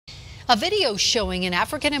A video showing an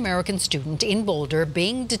African-American student in Boulder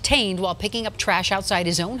being detained while picking up trash outside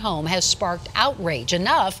his own home has sparked outrage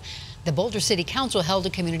enough. The Boulder City Council held a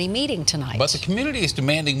community meeting tonight. But the community is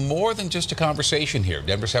demanding more than just a conversation here.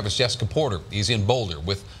 Denver 7's Jessica Porter is in Boulder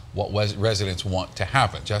with what residents want to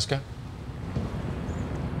happen. Jessica?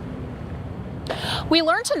 We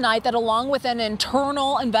learned tonight that along with an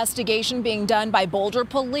internal investigation being done by Boulder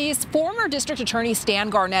Police, former District Attorney Stan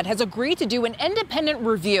Garnett has agreed to do an independent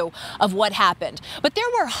review of what happened. But there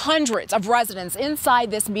were hundreds of residents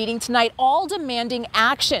inside this meeting tonight, all demanding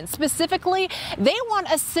action. Specifically, they want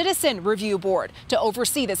a citizen review board to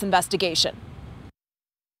oversee this investigation.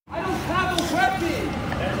 I don't have a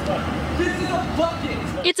weapon. This is a bucket.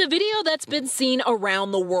 It's a video that's been seen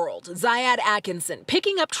around the world. Ziad Atkinson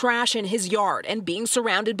picking up trash in his yard and being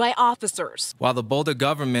surrounded by officers. While the Boulder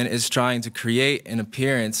government is trying to create an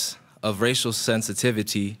appearance of racial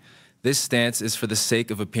sensitivity, this stance is for the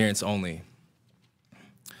sake of appearance only.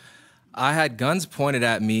 I had guns pointed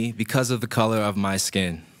at me because of the color of my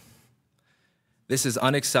skin. This is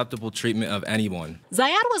unacceptable treatment of anyone.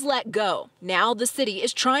 Ziad was let go. Now the city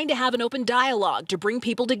is trying to have an open dialogue to bring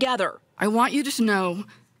people together. I want you to know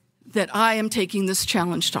that I am taking this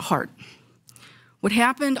challenge to heart. What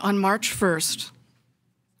happened on March 1st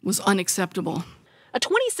was unacceptable. A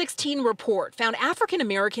 2016 report found African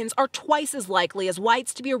Americans are twice as likely as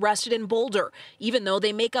whites to be arrested in Boulder, even though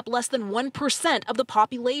they make up less than 1% of the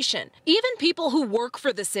population. Even people who work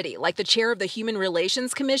for the city, like the chair of the Human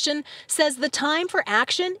Relations Commission, says the time for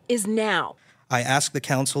action is now. I ask the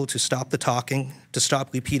council to stop the talking, to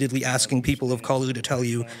stop repeatedly asking people of color to tell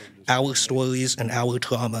you our stories and our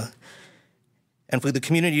trauma, and for the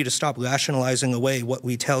community to stop rationalizing away what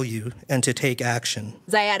we tell you and to take action.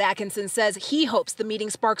 Ziad Atkinson says he hopes the meeting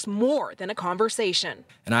sparks more than a conversation.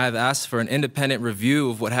 And I have asked for an independent review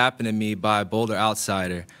of what happened to me by a Boulder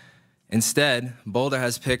outsider. Instead, Boulder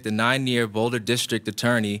has picked a 9-year Boulder district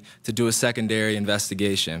attorney to do a secondary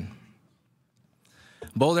investigation.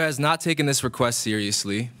 Boulder has not taken this request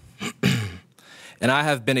seriously, and I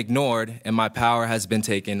have been ignored, and my power has been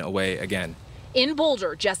taken away again. In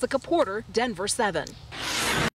Boulder, Jessica Porter, Denver 7.